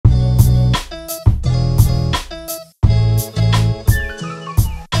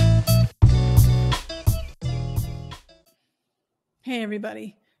Hey,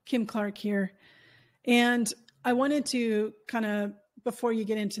 everybody. Kim Clark here. And I wanted to kind of, before you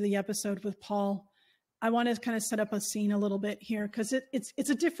get into the episode with Paul, I want to kind of set up a scene a little bit here because it's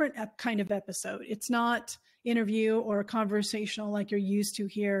a different kind of episode. It's not interview or conversational like you're used to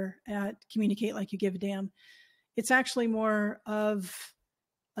here at Communicate Like You Give a Damn. It's actually more of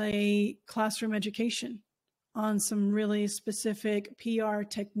a classroom education on some really specific PR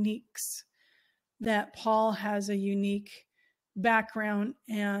techniques that Paul has a unique background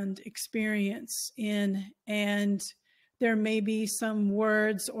and experience in. And there may be some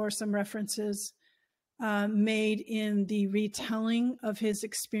words or some references made in the retelling of his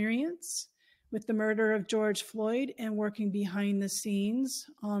experience with the murder of George Floyd and working behind the scenes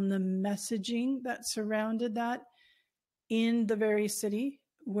on the messaging that surrounded that in the very city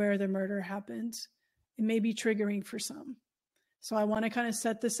where the murder happened. It may be triggering for some. So I want to kind of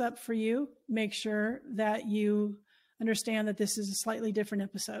set this up for you, make sure that you understand that this is a slightly different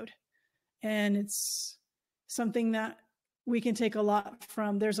episode. And it's something that we can take a lot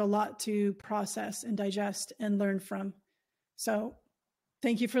from. There's a lot to process and digest and learn from. So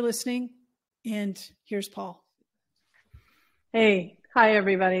thank you for listening. And here's Paul. Hey, hi,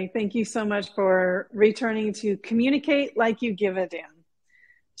 everybody. Thank you so much for returning to Communicate Like You Give a Damn.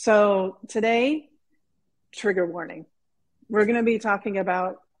 So today, trigger warning. We're going to be talking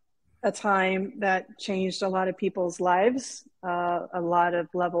about a time that changed a lot of people's lives, a lot of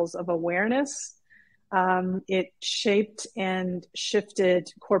levels of awareness. It shaped and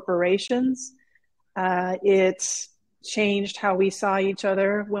shifted corporations. It changed how we saw each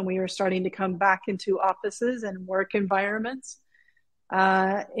other when we were starting to come back into offices and work environments.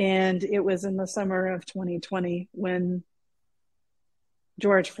 And it was in the summer of 2020 when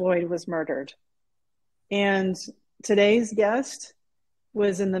George Floyd was murdered. And today's guest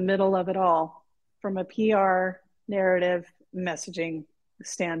was in the middle of it all from a PR narrative messaging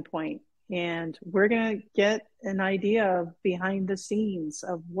standpoint. And we're going to get an idea of behind the scenes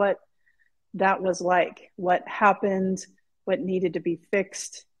of what that was like, what happened, what needed to be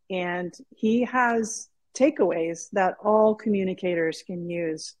fixed. And he has takeaways that all communicators can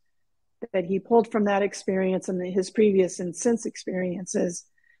use that he pulled from that experience and his previous and since experiences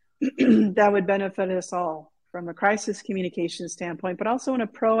that would benefit us all from a crisis communication standpoint, but also in a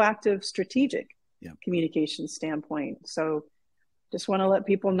proactive strategic communication standpoint. So just want to let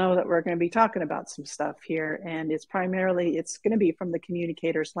people know that we're going to be talking about some stuff here, and it's going to be from the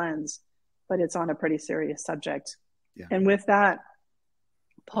communicator's lens, but it's on a pretty serious subject. Yeah. And with that,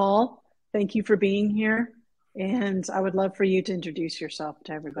 Paul, thank you for being here. And I would love for you to introduce yourself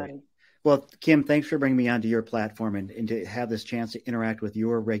to everybody. Great. Well, Kim, thanks for bringing me onto your platform and to have this chance to interact with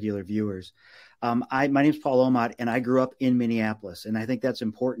your regular viewers. My name is Paul Omodt, and I grew up in Minneapolis, and I think that's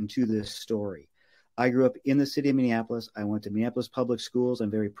important to this story. I grew up in the city of Minneapolis. I went to Minneapolis public schools. I'm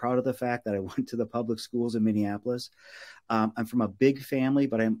very proud of the fact that I went to the public schools in Minneapolis. I'm from a big family,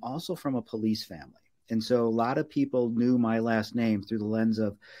 but I'm also from a police family. And so a lot of people knew my last name through the lens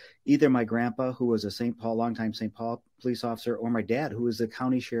of either my grandpa, who was a longtime St. Paul police officer, or my dad, who was the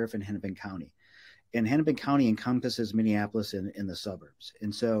county sheriff in Hennepin County. And Hennepin County encompasses Minneapolis in the suburbs.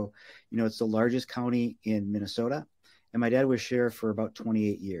 And so, it's the largest county in Minnesota. And my dad was sheriff for about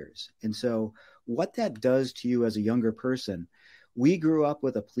 28 years. And so what that does to you as a younger person, we grew up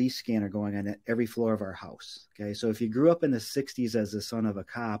with a police scanner going on at every floor of our house. Okay. So if you grew up in the 60s as the son of a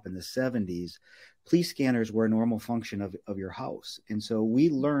cop, in the 70s, police scanners were a normal function of your house. And so we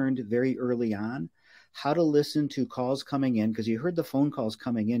learned very early on how to listen to calls coming in, because you heard the phone calls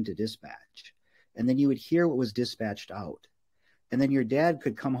coming in to dispatch, and then you would hear what was dispatched out. And then your dad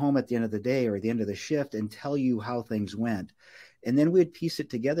could come home at the end of the day or at the end of the shift and tell you how things went. And then we'd piece it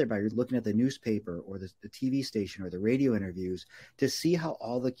together by looking at the newspaper or the TV station or the radio interviews to see how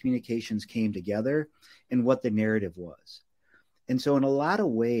all the communications came together and what the narrative was. And so in a lot of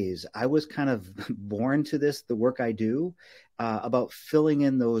ways, I was kind of born to this, the work I do, about filling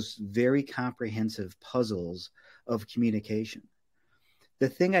in those very comprehensive puzzles of communication. The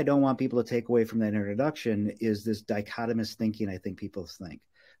thing I don't want people to take away from that introduction is this dichotomous thinking I think people think.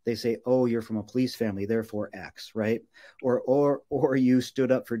 They say, oh, you're from a police family, therefore X, right? Or you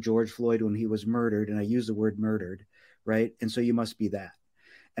stood up for George Floyd when he was murdered, and I use the word murdered, right? And so you must be that.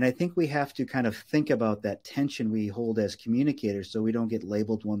 And I think we have to kind of think about that tension we hold as communicators so we don't get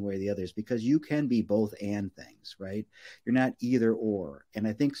labeled one way or the others, because you can be both and things, right? You're not either or. And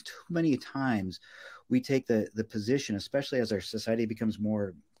I think too many times we take the position, especially as our society becomes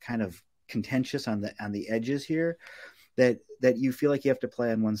more kind of contentious on the edges here, that you feel like you have to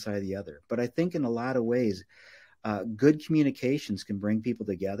play on one side or the other. But I think in a lot of ways, good communications can bring people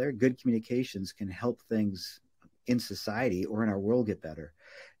together. Good communications can help things in society or in our world get better.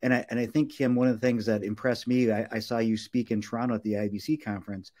 And I think, Kim, one of the things that impressed me, I saw you speak in Toronto at the IBC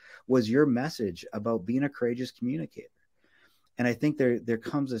conference, was your message about being a courageous communicator. And I think there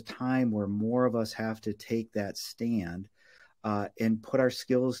comes a time where more of us have to take that stand and put our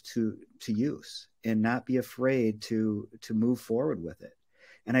skills to use and not be afraid to move forward with it.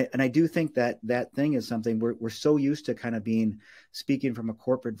 And I do think that thing is something we're so used to kind of speaking from a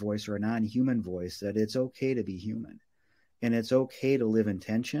corporate voice or a non-human voice that it's okay to be human. And it's okay to live in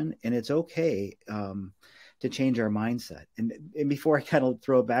tension, and it's okay to change our mindset. And before I kind of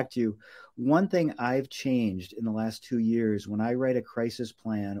throw it back to you, one thing I've changed in the last 2 years when I write a crisis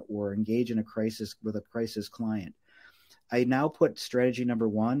plan or engage in a crisis with a crisis client, I now put strategy number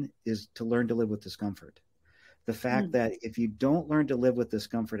 1 is to learn to live with discomfort. The fact that if you don't learn to live with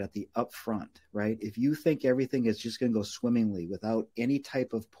discomfort at the upfront, right? If you think everything is just going to go swimmingly without any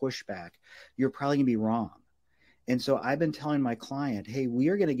type of pushback, you're probably going to be wrong. And so I've been telling my client, hey, we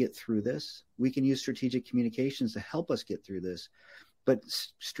are going to get through this. We can use strategic communications to help us get through this. But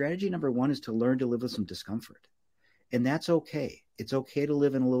strategy number 1 is to learn to live with some discomfort. And that's okay. It's okay to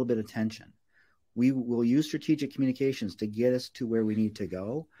live in a little bit of tension. We will use strategic communications to get us to where we need to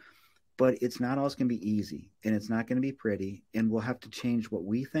go. But it's not always going to be easy, and it's not going to be pretty. And we'll have to change what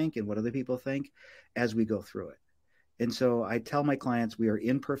we think and what other people think as we go through it. And so I tell my clients we are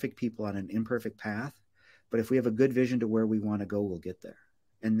imperfect people on an imperfect path. But if we have a good vision to where we want to go, we'll get there.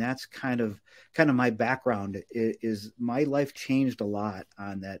 And that's kind of my background is my life changed a lot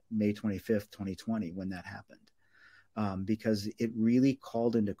on that May 25th, 2020, when that happened, because it really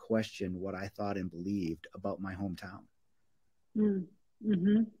called into question what I thought and believed about my hometown.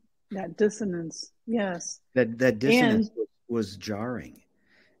 Mm-hmm. That dissonance. Yes. That dissonance was jarring.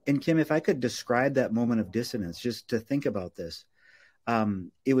 And Kim, if I could describe that moment of dissonance, just to think about this,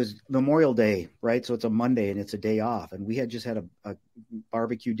 it was Memorial Day, right? So it's a Monday and it's a day off. And we had just had a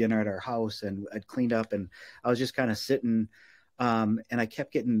barbecue dinner at our house, and I'd cleaned up, and I was just kind of sitting, and I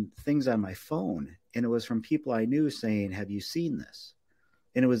kept getting things on my phone. And it was from people I knew saying, have you seen this?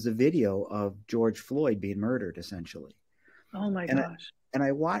 And it was the video of George Floyd being murdered, essentially. Oh my gosh. And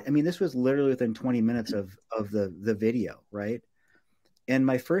I watched, I mean, this was literally within 20 minutes of the video, right? And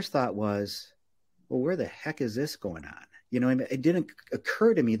my first thought was, well, where the heck is this going on? You know, it didn't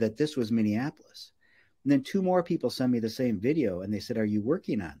occur to me that this was Minneapolis. And then 2 more people sent me the same video, and they said, are you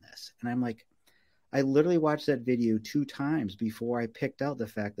working on this? And I'm like, I literally watched that video 2 times before I picked out the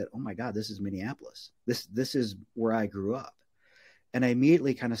fact that, oh my God, this is Minneapolis. This is where I grew up. And I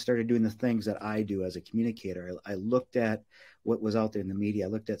immediately kind of started doing the things that I do as a communicator. I looked at what was out there in the media. I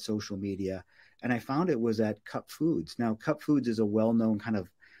looked at social media, and I found it was at Cup Foods. Now, Cup Foods is a well-known kind of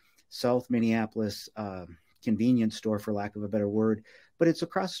South Minneapolis convenience store, for lack of a better word, but it's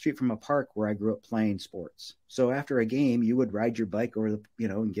across the street from a park where I grew up playing sports. So after a game, you would ride your bike over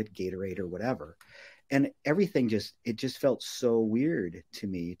and get Gatorade or whatever. And everything just felt so weird to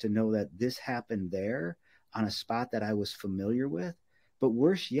me to know that this happened there on a spot that I was familiar with. But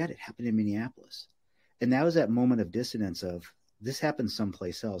worse yet, it happened in Minneapolis. And that was that moment of dissonance of this happened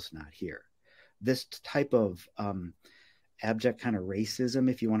someplace else, not here. This type of abject kind of racism,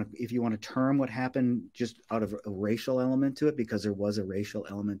 if you want to term what happened just out of a racial element to it, because there was a racial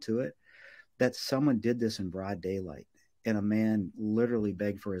element to it, that someone did this in broad daylight, and a man literally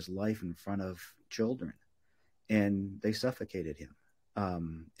begged for his life in front of children, and they suffocated him.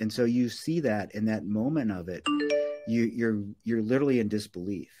 And so you see that in that moment of it, you're literally in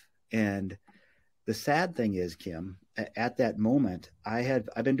disbelief. And the sad thing is, Kim, at that moment,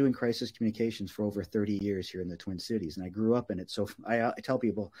 I've been doing crisis communications for over 30 years here in the Twin Cities, and I grew up in it. So I tell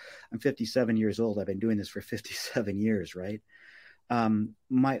people I'm 57 years old. I've been doing this for 57 years, right?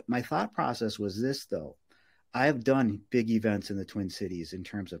 My thought process was this, though. I have done big events in the Twin Cities in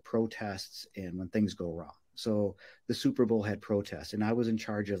terms of protests and when things go wrong. So the Super Bowl had protests, and I was in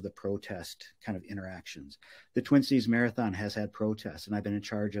charge of the protest kind of interactions. The Twin Cities Marathon has had protests, and I've been in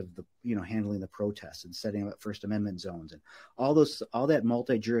charge of the, handling the protests and setting up First Amendment zones and all that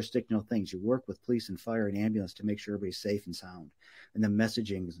multi-jurisdictional things. You work with police and fire and ambulance to make sure everybody's safe and sound, and the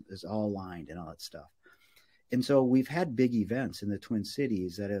messaging is all aligned and all that stuff. And so we've had big events in the Twin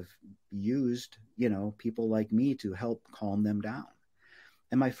Cities that have used, people like me to help calm them down.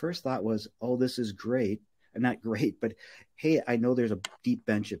 And my first thought was, oh, this is great. Not great, but hey, I know there's a deep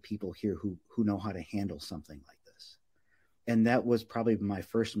bench of people here who know how to handle something like this. And that was probably my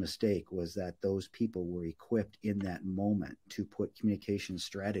first mistake, was that those people were equipped in that moment to put communication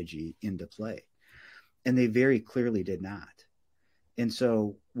strategy into play. And they very clearly did not. And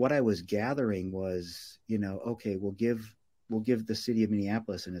so what I was gathering was, okay, we'll give we'll give the city of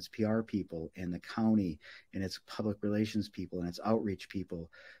Minneapolis and its PR people and the county and its public relations people and its outreach people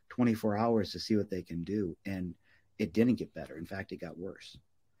 24 hours to see what they can do. And it didn't get better. In fact, it got worse.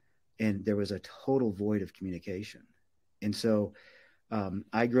 And there was a total void of communication. And so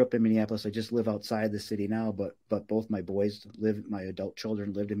I grew up in Minneapolis. I just live outside the city now, but both my boys my adult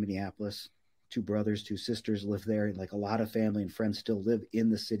children lived in Minneapolis. 2 brothers, 2 sisters live there. And like a lot of family and friends still live in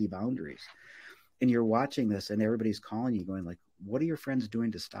the city boundaries. And you're watching this and everybody's calling you going like, what are your friends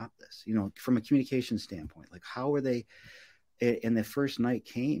doing to stop this? You know, from a communication standpoint, like how are they? And the first night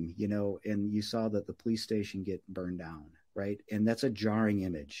came, you know, and you saw that the police station get burned down, right? And that's a jarring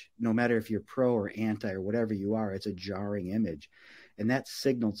image. No matter if you're pro or anti or whatever you are, it's a jarring image. And that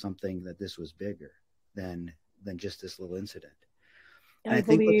signaled something that this was bigger than just this little incident. And I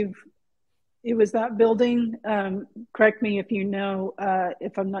believe it was that building. Correct me if you know,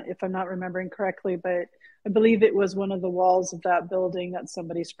 if I'm not remembering correctly, but I believe it was one of the walls of that building that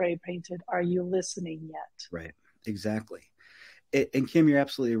somebody spray painted. Are you listening yet? Right. Exactly. And Kim, you're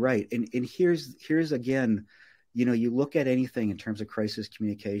absolutely right. And here's again, you know, you look at anything in terms of crisis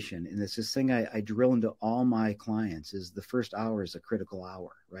communication, and it's this thing I drill into all my clients is the first hour is a critical hour,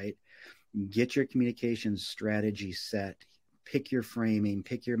 right? Get your communication strategy set. Pick your framing,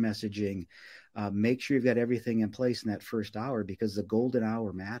 pick your messaging, make sure you've got everything in place in that first hour because the golden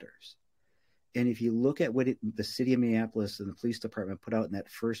hour matters. And if you look at what the city of Minneapolis and the police department put out in that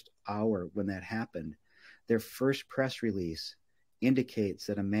first hour when that happened, their first press release indicates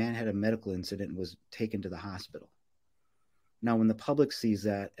that a man had a medical incident and was taken to the hospital. Now, when the public sees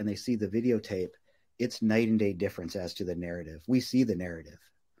that and they see the videotape, it's night and day difference as to the narrative. We see the narrative.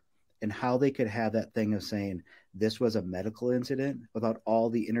 And how they could have that thing of saying this was a medical incident without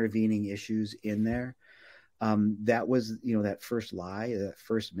all the intervening issues in there. That was, you know, that first lie, that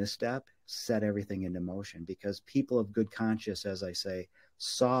first misstep set everything into motion because people of good conscience, as I say,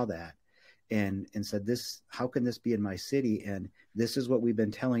 saw that and said, how can this be in my city? And this is what we've been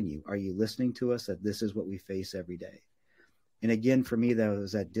telling you. Are you listening to us that this is what we face every day? And again, for me, that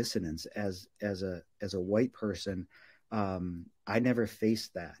was that dissonance as a white person. I never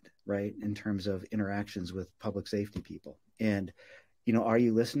faced that, right, in terms of interactions with public safety people. And, you know, are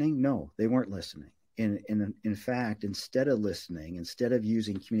you listening? No, they weren't listening. And in fact, instead of listening, instead of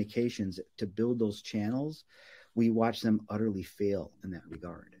using communications to build those channels, we watched them utterly fail in that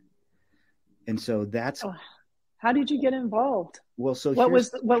regard. And so that's... Oh, how did you get involved? Well, so what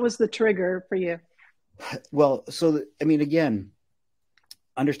was the trigger for you? Well, so, I mean, again,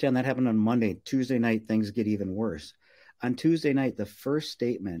 understand that happened on Monday. Tuesday night, things get even worse. On Tuesday night, the first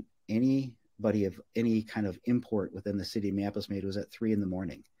statement anybody of any kind of import within the city of Minneapolis made was at 3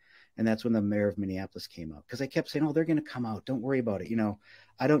 a.m. And that's when the mayor of Minneapolis came out. Because I kept saying, oh, they're going to come out. Don't worry about it. You know,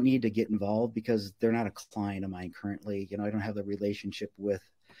 I don't need to get involved because they're not a client of mine currently. You know, I don't have the relationship with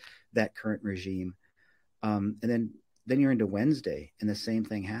that current regime. And then you're into Wednesday and the same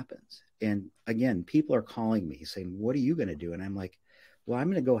thing happens. And again, people are calling me saying, what are you going to do? And I'm like, well, I'm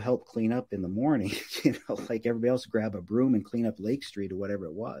going to go help clean up in the morning, you know, like everybody else, grab a broom and clean up Lake Street or whatever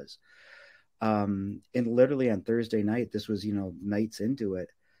it was. And literally on Thursday night, this was, you know, nights into it,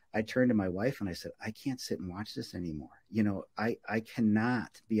 I turned to my wife and I said, I can't sit and watch this anymore. You know, I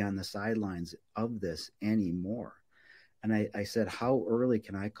cannot be on the sidelines of this anymore. And I said, how early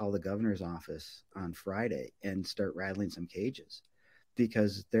can I call the governor's office on Friday and start rattling some cages?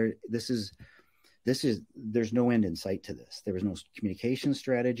 Because there's no end in sight to this. There was no communication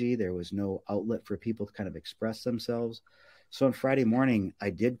strategy. There was no outlet for people to kind of express themselves. So on Friday morning, I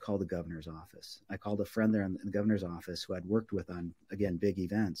did call the governor's office. I called a friend there in the governor's office who I'd worked with on, again, big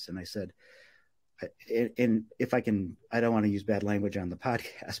events. And I said, and if I can, I don't want to use bad language on the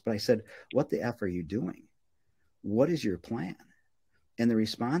podcast, but I said, what the F are you doing? What is your plan? And the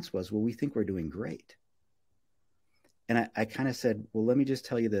response was, well, we think we're doing great. And I kind of said, well, let me just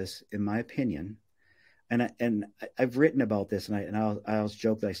tell you this, in my opinion, and I've written about this, and I always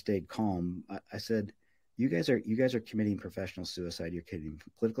joke that I stayed calm. I said, you guys are committing professional suicide. You're committing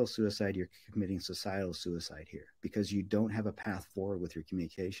political suicide. You're committing societal suicide here because you don't have a path forward with your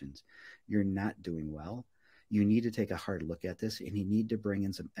communications. You're not doing well. You need to take a hard look at this, and you need to bring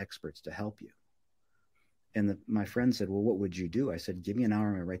in some experts to help you. And my friend said, well, what would you do? I said, give me an hour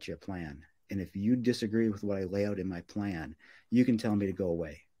and I'll write you a plan. And if you disagree with what I lay out in my plan, you can tell me to go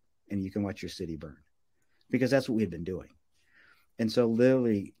away and you can watch your city burn, because that's what we had been doing. And so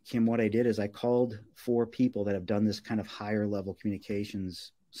literally, Kim, what I did is I called 4 people that have done this kind of higher level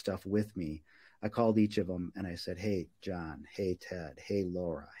communications stuff with me. I called each of them and I said, hey, John, hey, Ted, hey,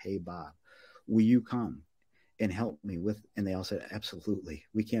 Laura, hey, Bob, will you come and help me with? And they all said, absolutely.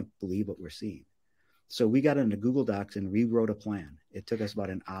 We can't believe what we're seeing. So we got into Google Docs and rewrote a plan. It took us about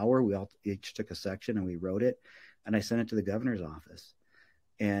an hour. We all each took a section and we wrote it. And I sent it to the governor's office.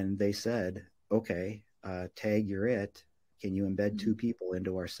 And they said, okay, Tag, you're it. Can you embed 2 people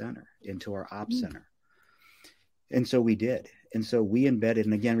into our center, into our ops center? And so we did. And so we embedded,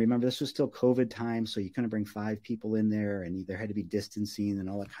 and again, remember, this was still COVID time, so you couldn't bring 5 people in there, and there had to be distancing and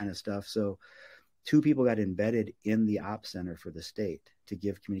all that kind of stuff. So 2 people got embedded in the ops center for the state to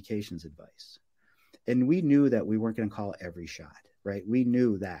give communications advice. And we knew that we weren't going to call every shot, right? We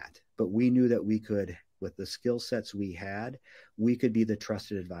knew that, but we knew that we could, with the skill sets we had, we could be the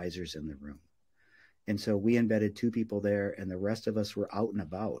trusted advisors in the room. And so we embedded 2 people there, and the rest of us were out and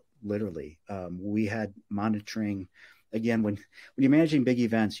about, literally. We had monitoring. Again, when you're managing big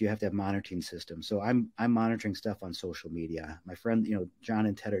events, you have to have monitoring systems. So I'm monitoring stuff on social media. My friend, John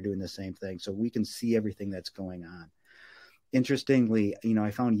and Ted are doing the same thing, so we can see everything that's going on. Interestingly,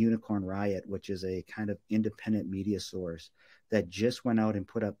 I found Unicorn Riot, which is a kind of independent media source that just went out and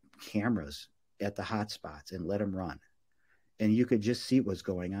put up cameras at the hotspots and let them run. And you could just see what was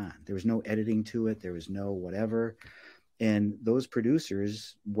going on. There was no editing to it. There was no whatever. And those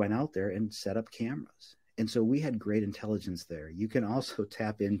producers went out there and set up cameras. And so we had great intelligence there. You can also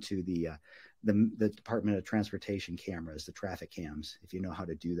tap into the Department of Transportation cameras, the traffic cams, if you know how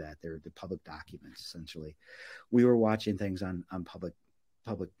to do that. They're the public documents, essentially. We were watching things on public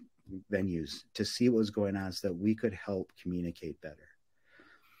venues to see what was going on so that we could help communicate better.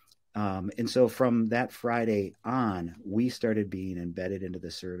 And so from that Friday on, we started being embedded into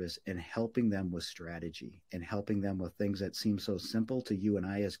the service and helping them with strategy and helping them with things that seem so simple to you and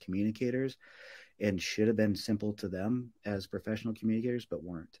I as communicators and should have been simple to them as professional communicators, but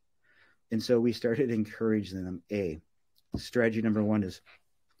weren't. And so we started encouraging them. Strategy number 1 is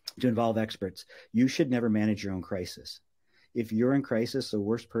to involve experts. You should never manage your own crisis. If you're in crisis, the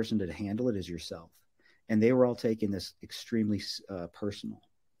worst person to handle it is yourself. And they were all taking this extremely personal.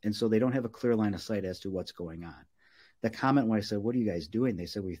 And so they don't have a clear line of sight as to what's going on. The comment when I said, what are you guys doing? They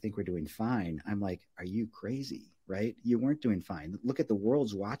said, we think we're doing fine. I'm like, are you crazy, right? You weren't doing fine. Look at the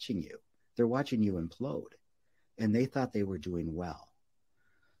world's watching you. They're watching you implode. And they thought they were doing well.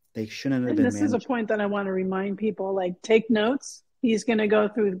 They shouldn't have been. This is a point that I want to remind people, like, take notes. He's going to go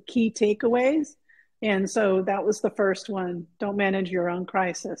through key takeaways. And so that was the first one. Don't manage your own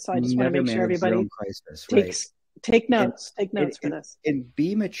crisis. So I just want to make sure everybody take notes for this. And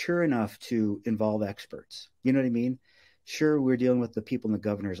be mature enough to involve experts. You know what I mean? Sure, we're dealing with the people in the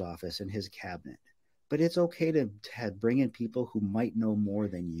governor's office and his cabinet, but it's okay to bring in people who might know more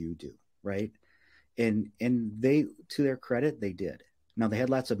than you do, right? And they, to their credit, they did. Now, they had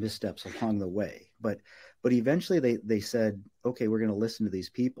lots of missteps along the way, but eventually they said, okay, we're going to listen to these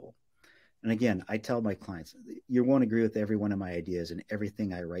people. And again, I tell my clients, you won't agree with every one of my ideas and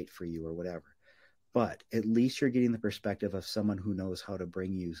everything I write for you or whatever, but at least you're getting the perspective of someone who knows how to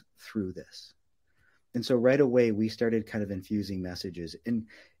bring you through this. And so right away, we started kind of infusing messages. And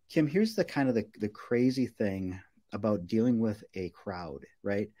Kim, here's the kind of the crazy thing about dealing with a crowd,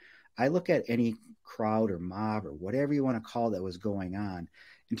 right? I look at any crowd or mob or whatever you want to call that was going on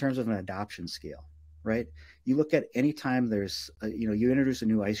in terms of an adoption scale, right? You look at any time there's, you introduce a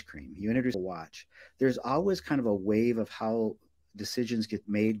new ice cream, you introduce a watch, there's always kind of a wave of how decisions get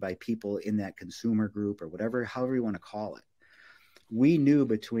made by people in that consumer group or whatever, however you want to call it. We knew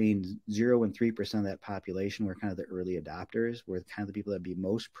between 0 and 3% of that population were kind of the early adopters, were kind of the people that would be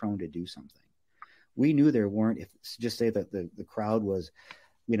most prone to do something. We knew there weren't, if just say that the crowd was,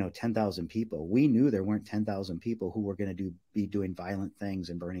 10,000 people, we knew there weren't 10,000 people who were going to be doing violent things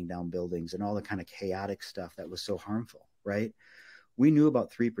and burning down buildings and all the kind of chaotic stuff that was so harmful, right? We knew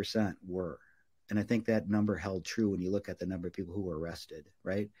about 3% were. And I think that number held true when you look at the number of people who were arrested,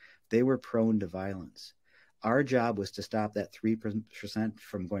 right? They were prone to violence. Our job was to stop that 3%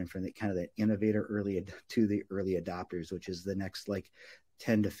 from going from the kind of the innovator early to the early adopters, which is the next like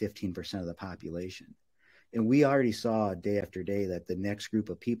 10 to 15% of the population. And we already saw day after day that the next group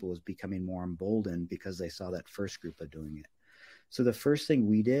of people was becoming more emboldened because they saw that first group of doing it. So the first thing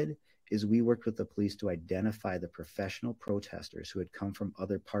we did is we worked with the police to identify the professional protesters who had come from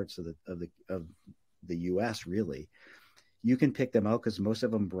other parts of the U.S. Really, you can pick them out because most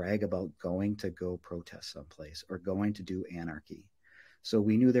of them brag about going to go protest someplace or going to do anarchy. So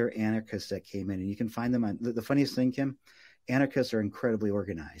we knew there were anarchists that came in, and you can find them on the funniest thing, Kim. Anarchists are incredibly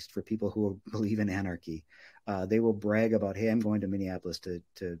organized for people who believe in anarchy. They will brag about, hey, I'm going to Minneapolis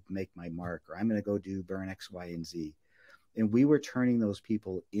to make my mark, or I'm going to go burn X, Y, and Z. And we were turning those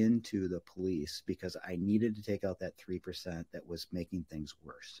people into the police because I needed to take out that 3% that was making things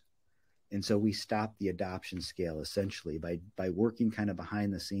worse. And so we stopped the adoption scale essentially by working kind of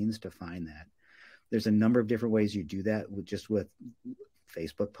behind the scenes to find that. There's a number of different ways you do that with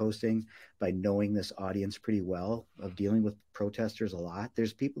Facebook posting, by knowing this audience pretty well, of dealing with protesters a lot.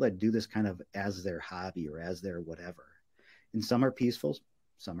 There's people that do this kind of as their hobby or as their whatever. And some are peaceful,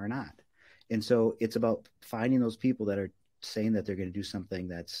 some are not. And so it's about finding those people that are saying that they're going to do something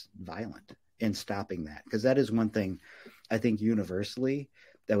that's violent and stopping that. Because that is one thing I think universally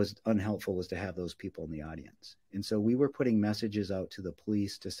that was unhelpful, was to have those people in the audience. And so we were putting messages out to the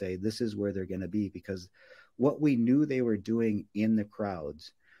police to say, this is where they're going to be, because what we knew they were doing in the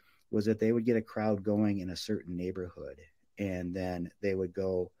crowds was that they would get a crowd going in a certain neighborhood, and then they would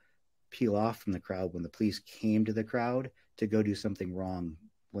go peel off from the crowd when the police came to the crowd to go do something wrong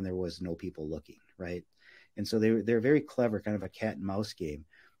when there was no people looking, right? And so they're very clever, kind of a cat and mouse game,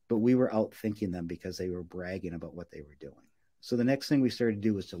 but we were outthinking them because they were bragging about what they were doing. So the next thing we started to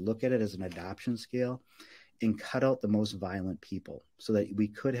do was to look at it as an adoption scale and cut out the most violent people so that we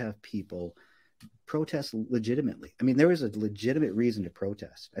could have people protest legitimately. I mean, there was a legitimate reason to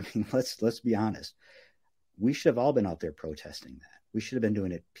protest. I mean, let's be honest. We should have all been out there protesting that. We should have been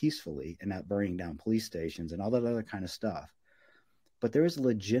doing it peacefully and not burning down police stations and all that other kind of stuff. But there was a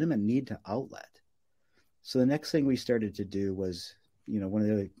legitimate need to outlet. So the next thing we started to do was, one of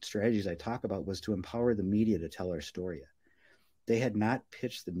the other strategies I talk about was to empower the media to tell our story. They had not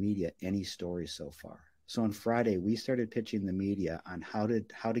pitched the media any stories so far. So on Friday, we started pitching the media on how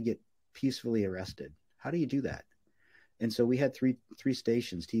to get peacefully arrested. How do you do that? And so we had three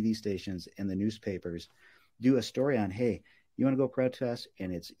stations, TV stations, and the newspapers do a story on, hey, you want to go protest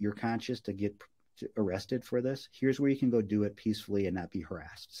and you're conscious to get arrested for this? Here's where you can go do it peacefully and not be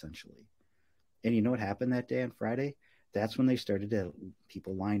harassed, essentially. And you know what happened that day on Friday? That's when they started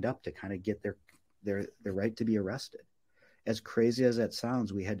people lined up to kind of get their right to be arrested. As crazy as that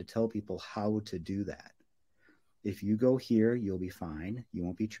sounds, we had to tell people how to do that. If you go here, you'll be fine. You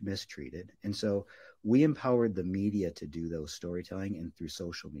won't be mistreated. And so we empowered the media to do those storytelling and through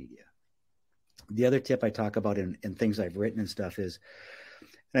social media. The other tip I talk about in things I've written and stuff is,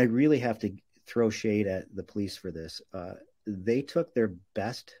 and I really have to throw shade at the police for this, they took their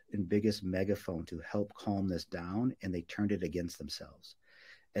best and biggest megaphone to help calm this down, and they turned it against themselves.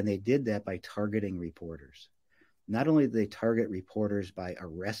 And they did that by targeting reporters. Not only did they target reporters by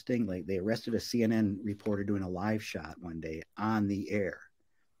arresting, like they arrested a CNN reporter doing a live shot one day on the air.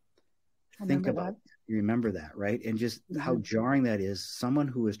 Think about that. You remember that, right? And just how jarring that is. Someone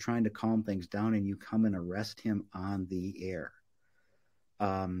who is trying to calm things down and you come and arrest him on the air.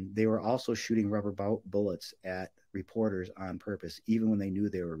 They were also shooting rubber bullets at reporters on purpose, even when they knew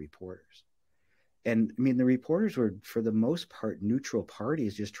they were reporters. And I mean, the reporters were, for the most part, neutral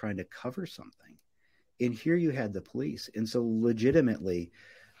parties just trying to cover something. And here you had the police. And so legitimately,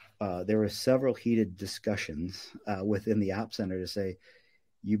 there were several heated discussions within the op center to say,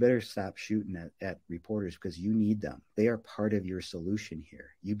 you better stop shooting at reporters because you need them. They are part of your solution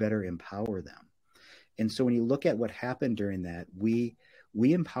here. You better empower them. And so when you look at what happened during that, we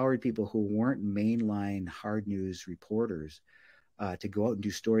empowered people who weren't mainline hard news reporters to go out and do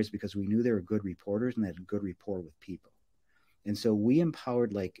stories because we knew they were good reporters and they had a good rapport with people. And so we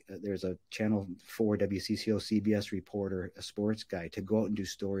empowered, there's a Channel 4 WCCO CBS reporter, a sports guy, to go out and do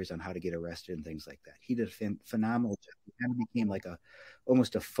stories on how to get arrested and things like that. He did a phenomenal job. He kind of became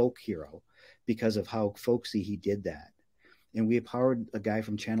almost a folk hero because of how folksy he did that. And we empowered a guy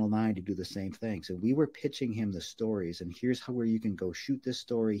from Channel 9 to do the same thing. So we were pitching him the stories, and here's where you can go shoot this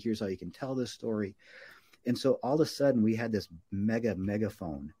story. Here's how you can tell this story. And so all of a sudden we had this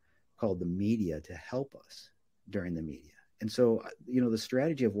megaphone called the media to help us during the media. And so, the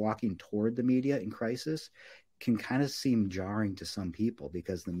strategy of walking toward the media in crisis can kind of seem jarring to some people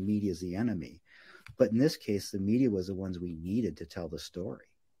because the media is the enemy. But in this case, the media was the ones we needed to tell the story.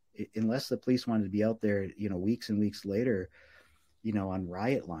 Unless the police wanted to be out there, weeks and weeks later, on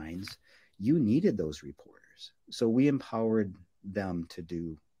riot lines, you needed those reporters. So we empowered them to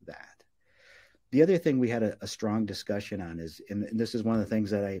do that. The other thing we had a strong discussion on is, and this is one of the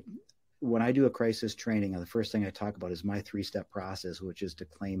things that when I do a crisis training, the first thing I talk about is my 3-step process, which is to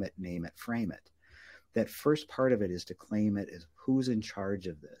claim it, name it, frame it. That first part of it is to claim it as who's in charge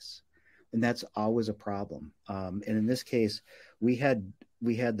of this. And that's always a problem. And in this case, we had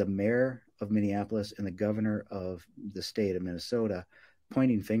the mayor of Minneapolis and the governor of the state of Minnesota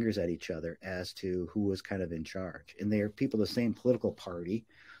pointing fingers at each other as to who was kind of in charge. And they are people of the same political party,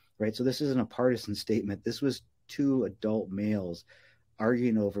 right? So this isn't a partisan statement. This was 2 adult males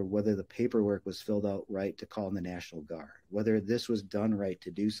arguing over whether the paperwork was filled out right to call in the National Guard, whether this was done right to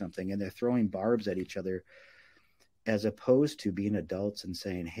do something. And they're throwing barbs at each other as opposed to being adults and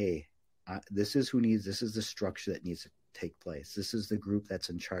saying, hey, this is this is the structure that needs take place. This is the group that's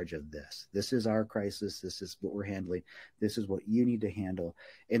in charge of this. This is our crisis. This is what we're handling. This is what you need to handle.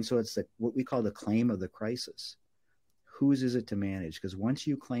 And so it's what we call the claim of the crisis. Whose is it to manage? Because once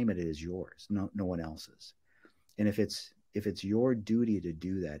you claim it, it is yours, no one else's. And if it's your duty to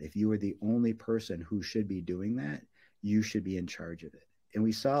do that, if you are the only person who should be doing that, you should be in charge of it. And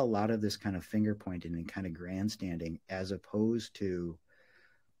we saw a lot of this kind of finger pointing and kind of grandstanding, as opposed to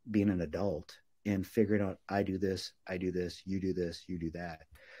being an adult and figuring out, I do this, you do this, you do that.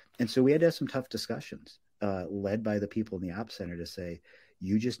 And so we had to have some tough discussions led by the people in the Ops Center to say,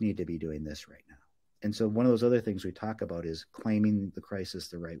 you just need to be doing this right now. And so one of those other things we talk about is claiming the crisis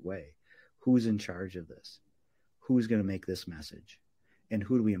the right way. Who's in charge of this? Who's going to make this message? And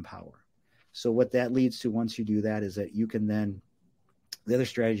who do we empower? So what that leads to, once you do that, is that you can then, the other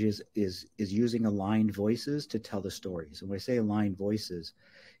strategy is using aligned voices to tell the stories. And when I say aligned voices,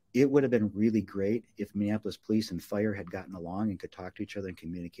 it would have been really great if Minneapolis police and fire had gotten along and could talk to each other and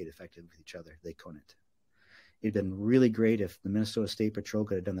communicate effectively with each other. They couldn't. It'd been really great if the Minnesota State Patrol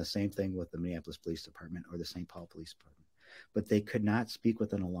could have done the same thing with the Minneapolis Police Department or the St. Paul Police Department. But they could not speak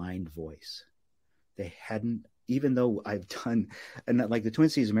with an aligned voice. They hadn't, even though I've done, and like the Twin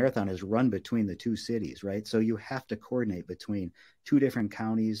Cities Marathon is run between the two cities, right? So you have to coordinate between two different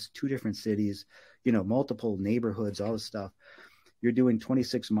counties, two different cities, multiple neighborhoods, all this stuff. You're doing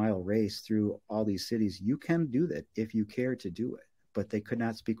 26-mile race through all these cities. You can do that if you care to do it, but they could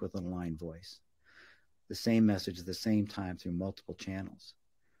not speak with an aligned voice. The same message at the same time through multiple channels.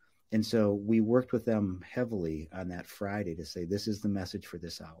 And so we worked with them heavily on that Friday to say, this is the message for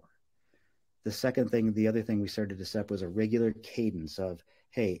this hour. The other thing we started to set up was a regular cadence of,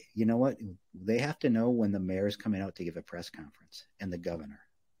 hey, you know what? They have to know when the mayor's coming out to give a press conference, and the governor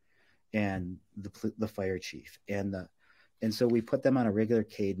and the fire chief and so we put them on a regular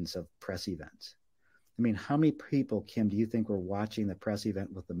cadence of press events. I mean, how many people, Kim, do you think were watching the press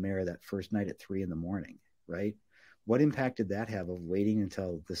event with the mayor that first night at 3 a.m, right? What impact did that have of waiting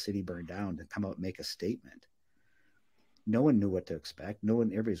until the city burned down to come out and make a statement? No one knew what to expect.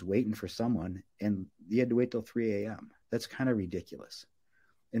 Everybody's waiting for someone, and you had to wait till 3 a.m. That's kind of ridiculous.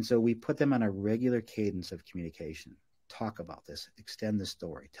 And so we put them on a regular cadence of communication. Talk about this, extend the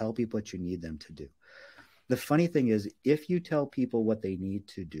story, tell people what you need them to do. The funny thing is, if you tell people what they need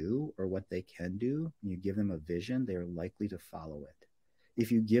to do or what they can do, and you give them a vision, they're likely to follow it.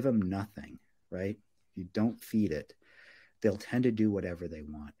 If you give them nothing, right? If you don't feed it, they'll tend to do whatever they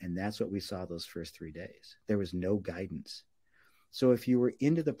want. And that's what we saw those first 3 days. There was no guidance. So if you were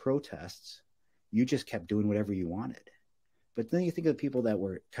into the protests, you just kept doing whatever you wanted. But then you think of the people that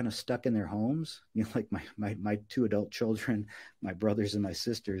were kind of stuck in their homes, like my 2 adult children, my brothers and my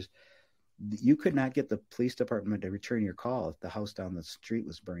sisters. You could not get the police department to return your call if the house down the street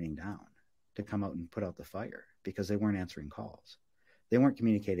was burning down to come out and put out the fire, because they weren't answering calls. They weren't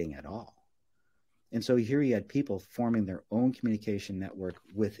communicating at all. And so here you had people forming their own communication network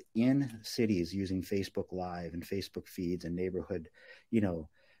within cities using Facebook Live and Facebook feeds and neighborhood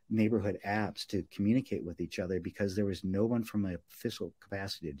apps to communicate with each other, because there was no one from an official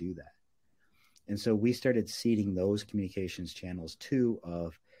capacity to do that. And so we started seeding those communications channels too,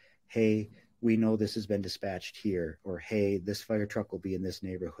 of, hey, we know this has been dispatched here, or hey, this fire truck will be in this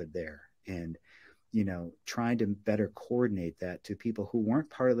neighborhood there. And, trying to better coordinate that to people who weren't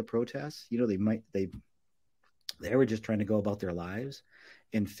part of the protests. They were just trying to go about their lives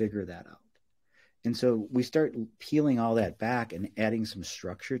and figure that out. And so we start peeling all that back and adding some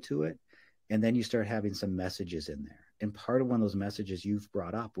structure to it. And then you start having some messages in there. And part of one of those messages you've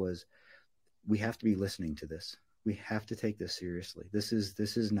brought up was, we have to be listening to this. We have to take this seriously. This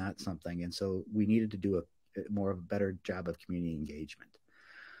is not something. And so we needed to do a better job of community engagement.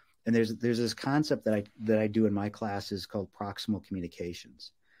 And there's this concept that I do in my classes called proximal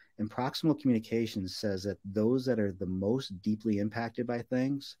communications. And proximal communications says that those that are the most deeply impacted by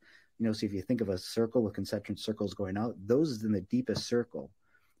things, so if you think of a circle with concentric circles going out, those in the deepest circle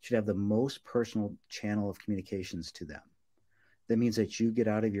should have the most personal channel of communications to them. That means that you get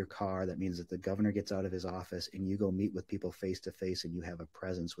out of your car. That means that the governor gets out of his office and you go meet with people face to face, and you have a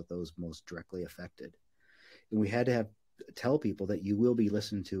presence with those most directly affected. And we had to tell people that you will be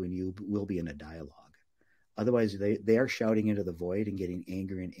listened to and you will be in a dialogue. Otherwise, they are shouting into the void and getting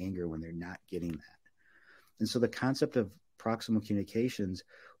angry and anger when they're not getting that. And so the concept of proximal communications,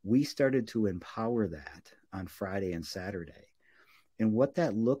 we started to empower that on Friday and Saturday. And what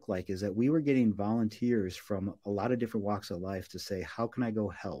that looked like is that we were getting volunteers from a lot of different walks of life to say, how can I go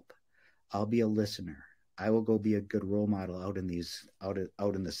help? I'll be a listener. I will go be a good role model out in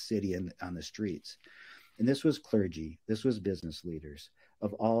the city and on the streets. And this was clergy. This was business leaders.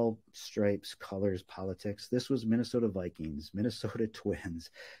 of all stripes, colors, politics. This was Minnesota Vikings, Minnesota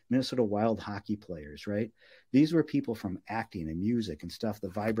Twins, Minnesota Wild hockey players, right? These were people from acting and music and stuff, the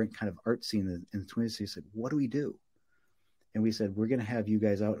vibrant kind of art scene in the Twin Cities. Said, what do we do? And we said, we're going to have you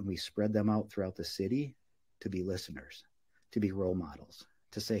guys out, and we spread them out throughout the city to be listeners, to be role models,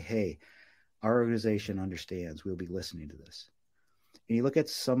 to say, hey, our organization understands, we'll be listening to this. And you look at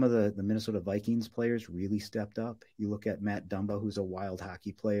some of the Minnesota Vikings players really stepped up. You look at Matt Dumba, who's a wild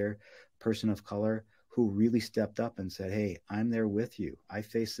hockey player, person of color, who really stepped up and said, hey, I'm there with you. I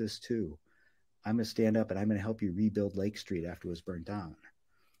face this too. I'm going to stand up and I'm going to help you rebuild Lake Street after it was burnt down.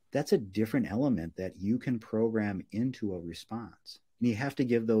 That's a different element that you can program into a response. And you have to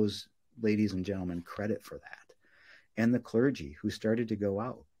give those ladies and gentlemen credit for that. And the clergy who started to go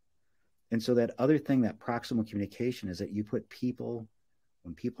out. And so that other thing, that proximal communication, is that you put people,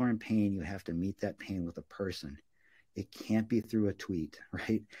 when people are in pain, you have to meet that pain with a person. It can't be through a tweet,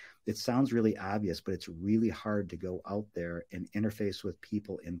 right? It sounds really obvious, but it's really hard to go out there and interface with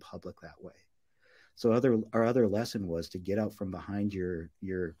people in public that way. So our other lesson was to get out from behind your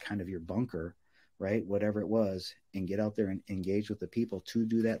kind of your bunker, right? Whatever it was, and get out there and engage with the people to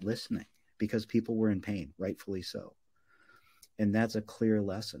do that listening, because people were in pain, rightfully so. And that's a clear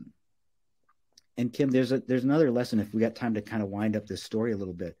lesson. And Kim, there's another lesson, if we got time to kind of wind up this story a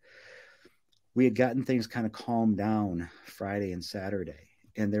little bit. We had gotten things kind of calmed down Friday and Saturday,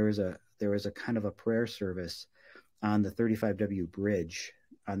 and there was a kind of a prayer service on the 35W bridge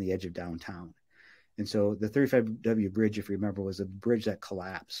on the edge of downtown. And so the 35W bridge, if you remember, was a bridge that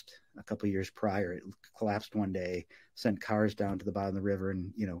collapsed a couple of years prior. It collapsed one day, sent cars down to the bottom of the river,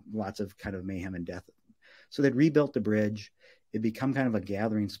 and lots of kind of mayhem and death. So they'd rebuilt the bridge. It become kind of a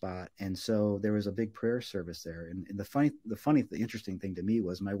gathering spot, and so there was a big prayer service there. And the interesting thing to me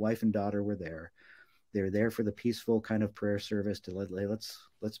was my wife and daughter were there. They were there for the peaceful kind of prayer service to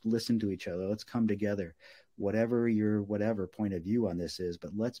let's listen to each other. Let's come together, whatever your point of view on this is,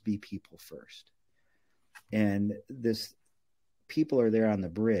 but let's be people first. And this people are there on the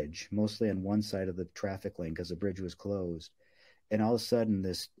bridge, mostly on one side of the traffic lane because the bridge was closed. And all of a sudden,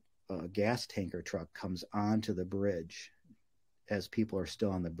 this gas tanker truck comes onto the bridge as people are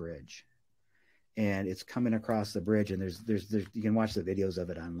still on the bridge, and it's coming across the bridge, and there's you can watch the videos of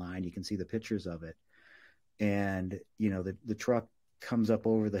it online. You can see the pictures of it. And, the truck comes up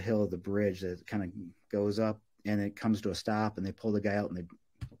over the hill of the bridge that kind of goes up, and it comes to a stop, and they pull the guy out, and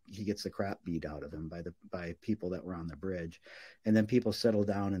he gets the crap beat out of him by people that were on the bridge. And then people settled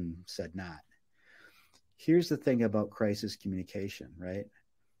down and said not. Here's the thing about crisis communication, right?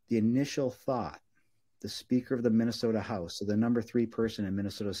 The initial thought, the Speaker of the Minnesota House, so the number 3 person in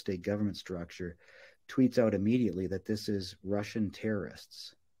Minnesota state government structure, tweets out immediately that this is Russian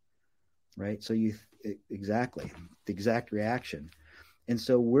terrorists, right? So exactly, the exact reaction. And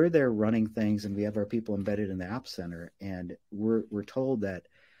so we're there running things, and we have our people embedded in the ops center, and we're told that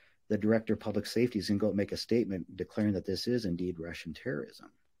the director of public safety is going to go make a statement declaring that this is indeed Russian terrorism.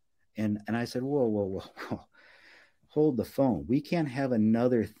 And I said, whoa. Hold the phone. We can't have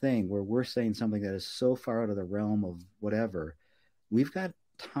another thing where we're saying something that is so far out of the realm of whatever. We've got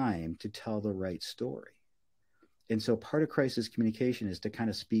time to tell the right story. And so part of crisis communication is to kind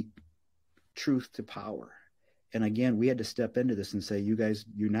of speak truth to power. And again, we had to step into this and say, you guys,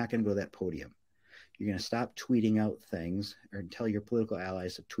 you're not going to go to that podium. You're going to stop tweeting out things or tell your political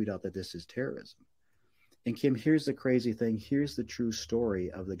allies to tweet out that this is terrorism. And Kim, here's the crazy thing. Here's the true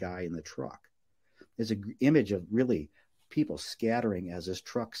story of the guy in the truck. There's an image of really people scattering as this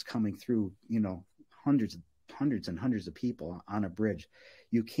truck's coming through, hundreds and hundreds of people on a bridge.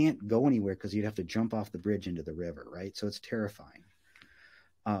 You can't go anywhere because you'd have to jump off the bridge into the river, right? So it's terrifying.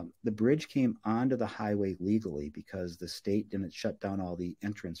 The bridge came onto the highway legally because the state didn't shut down all the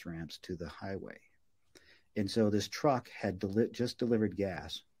entrance ramps to the highway. And so this truck had just delivered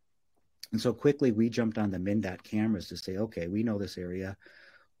gas. And so quickly we jumped on the MnDOT cameras to say, okay, we know this area.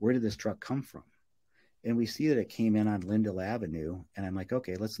 Where did this truck come from? And we see that it came in on Lindell Avenue. And I'm like,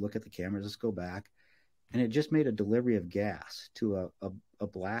 okay, let's look at the cameras. Let's go back. And it just made a delivery of gas to a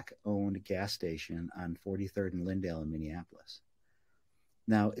black-owned gas station on 43rd and Lindale in Minneapolis.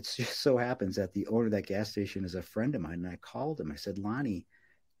 Now, it just so happens that the owner of that gas station is a friend of mine. And I called him. I said, Lonnie,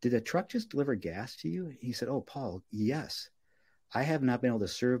 did a truck just deliver gas to you? He said, oh, Paul, yes. I have not been able to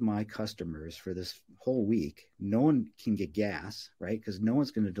serve my customers for this whole week. No one can get gas, right? Because no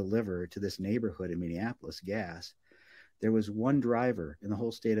one's going to deliver to this neighborhood in Minneapolis gas. There was one driver in the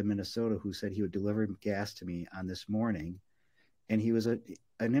whole state of Minnesota who said he would deliver gas to me on this morning, and he was an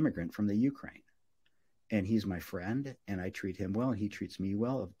immigrant from the Ukraine. And he's my friend, and I treat him well, and he treats me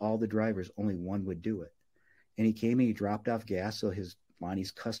well. Of all the drivers, only one would do it. And he came and he dropped off gas so his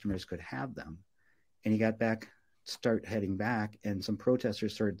Lonnie's customers could have them. And he got back, start heading back, and some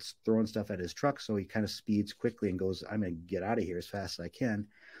protesters started throwing stuff at his truck. So he kind of speeds quickly and goes, I'm going to get out of here as fast as I can.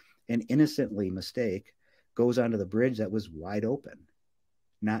 And innocently goes onto the bridge that was wide open,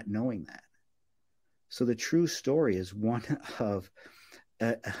 not knowing that. So the true story is one of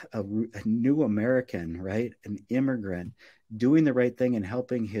a new American, right? An immigrant doing the right thing and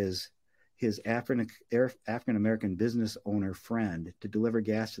helping his African-American business owner friend to deliver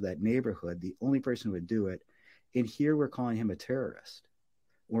gas to that neighborhood, the only person who would do it. And here we're calling him a terrorist.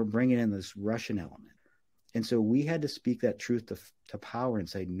 We're bringing in this Russian element. And so we had to speak that truth to power and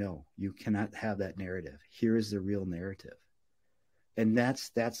say, no, you cannot have that narrative. Here is the real narrative. And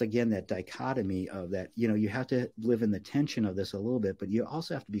that's again, that dichotomy of that, you have to live in the tension of this a little bit, but you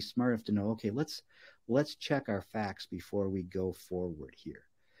also have to be smart enough to know, okay, let's check our facts before we go forward here,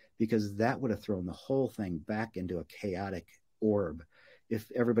 because that would have thrown the whole thing back into a chaotic orb if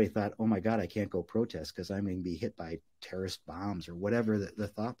everybody thought, oh my God, I can't go protest because I'm going to be hit by terrorist bombs or whatever the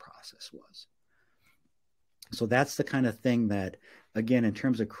thought process was. So that's the kind of thing that, again, in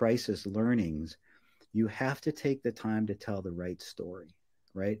terms of crisis learnings, you have to take the time to tell the right story,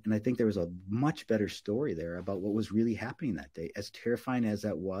 right? And I think there was a much better story there about what was really happening that day. As terrifying as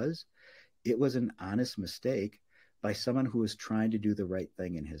that was, it was an honest mistake by someone who was trying to do the right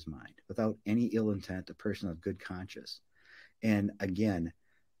thing in his mind without any ill intent, a person of good conscience. And again,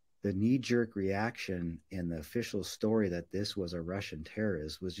 the knee-jerk reaction in the official story that this was a Russian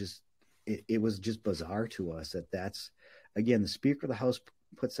terrorist was just, it was just bizarre to us that's, again, the Speaker of the House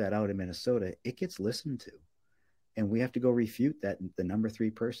puts that out in Minnesota, it gets listened to. And we have to go refute that, the number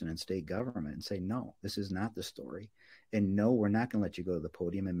 3 person in state government, and say, no, this is not the story. And no, we're not going to let you go to the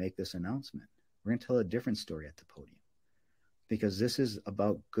podium and make this announcement. We're going to tell a different story at the podium, because this is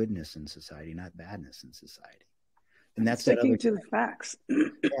about goodness in society, not badness in society. And that's sticking to the facts. Yeah,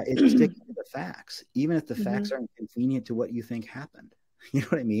 it's sticking to the facts, even if the facts aren't convenient to what you think happened. You know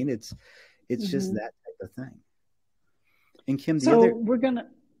what I mean? It's just that type of thing. And Kim, we're gonna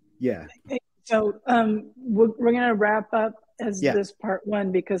wrap up this part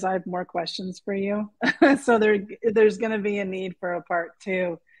 1, because I have more questions for you. So there's gonna be a need for a part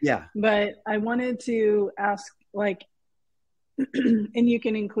 2. Yeah. But I wanted to ask, and you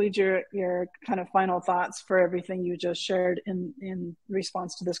can include your kind of final thoughts for everything you just shared in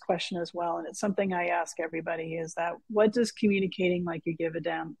response to this question as well. And it's something I ask everybody, is that, what does communicating like you give a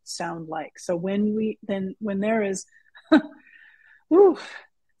damn sound like? So when there is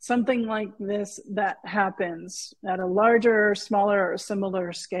something like this that happens at a larger, smaller, or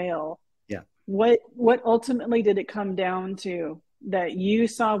similar scale, what ultimately did it come down to that you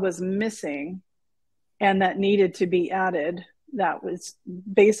saw was missing and that needed to be added, that was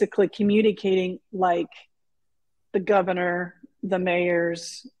basically communicating like the governor, the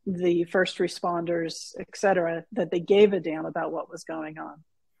mayors, the first responders, et cetera, that they gave a damn about what was going on?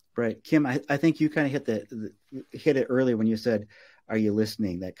 Right. Kim, I think you kind of hit it early when you said, are you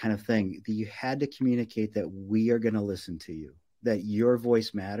listening? That kind of thing. You had to communicate that we are going to listen to you, that your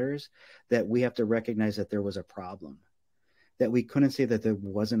voice matters, that we have to recognize that there was a problem, that we couldn't say that there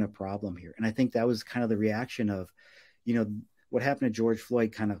wasn't a problem here. And I think that was kind of the reaction of, what happened to George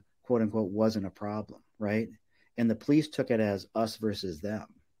Floyd kind of, quote unquote, wasn't a problem, right? And the police took it as us versus them,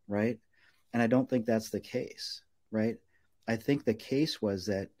 right? And I don't think that's the case, right? I think the case was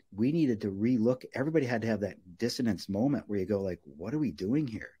that we needed to relook. Everybody had to have that dissonance moment where you go like, what are we doing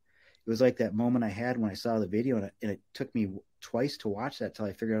here? It was like that moment I had when I saw the video, and it took me twice to watch that till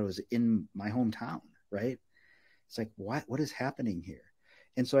I figured out it was in my hometown, right? It's like, what is happening here?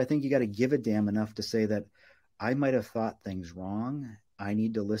 And so I think you got to give a damn enough to say that I might have thought things wrong. I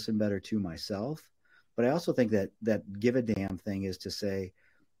need to listen better to myself. But I also think that give a damn thing is to say,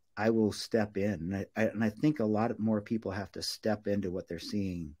 I will step in. And I think a lot more people have to step into what they're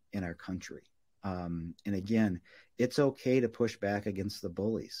seeing in our country. And again, it's okay to push back against the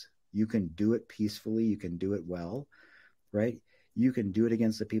bullies. You can do it peacefully. You can do it well, right? You can do it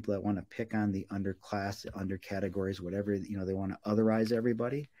against the people that want to pick on the underclass, the under categories, whatever, they want to otherize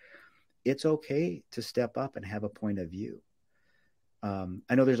everybody. It's okay to step up and have a point of view.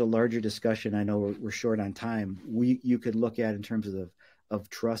 I know there's a larger discussion. I know we're short on time. You could look at in terms of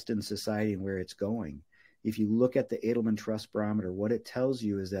trust in society and where it's going. If you look at the Edelman Trust Barometer, what it tells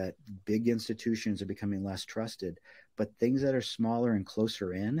you is that big institutions are becoming less trusted, but things that are smaller and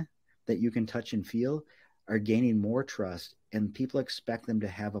closer in that you can touch and feel are gaining more trust, and people expect them to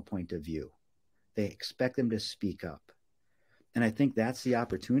have a point of view. They expect them to speak up. And I think that's the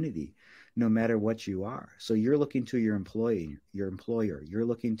opportunity. no matter what you are. So you're looking to your employer, you're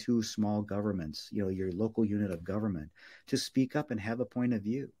looking to small governments, your local unit of government to speak up and have a point of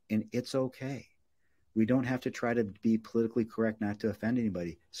view. And it's okay. We don't have to try to be politically correct, not to offend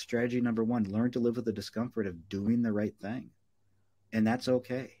anybody. Strategy number one, learn to live with the discomfort of doing the right thing. And that's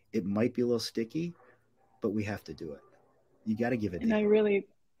okay. It might be a little sticky, but we have to do it. You got to give it. And I really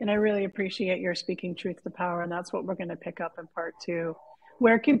appreciate your speaking truth to power. And that's what we're going to pick up in part 2.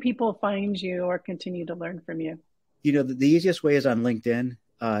 Where can people find you or continue to learn from you? The easiest way is on LinkedIn,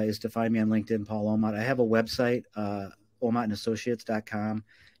 is to find me on LinkedIn, Paul Omodt. I have a website, omottandassociates.com.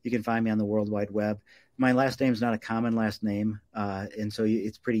 You can find me on the World Wide Web. My last name is not a common last name, and so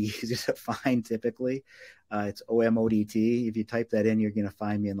it's pretty easy to find typically. It's Omodt. If you type that in, you're going to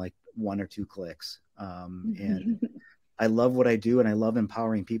find me in like 1 or 2 clicks. And I love what I do, and I love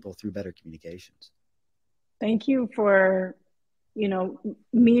empowering people through better communications. Thank you for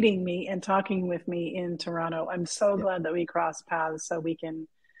meeting me and talking with me in Toronto. I'm so glad that we crossed paths so we can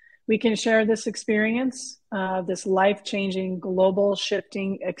share this experience, this life-changing, global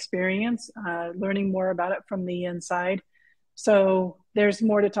shifting experience, learning more about it from the inside. So there's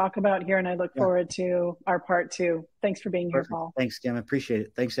more to talk about here, and I look forward to our part 2. Thanks for being here, Paul. Thanks, Kim. I appreciate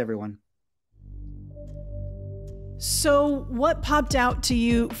it. Thanks, everyone. So what popped out to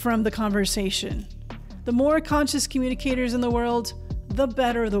you from the conversation? The more conscious communicators in the world, the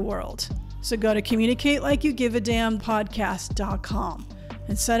better the world. So go to communicatelikeyougiveadamn.podcast.com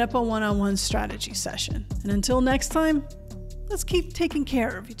and set up a one-on-one strategy session. And until next time, let's keep taking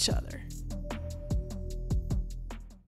care of each other.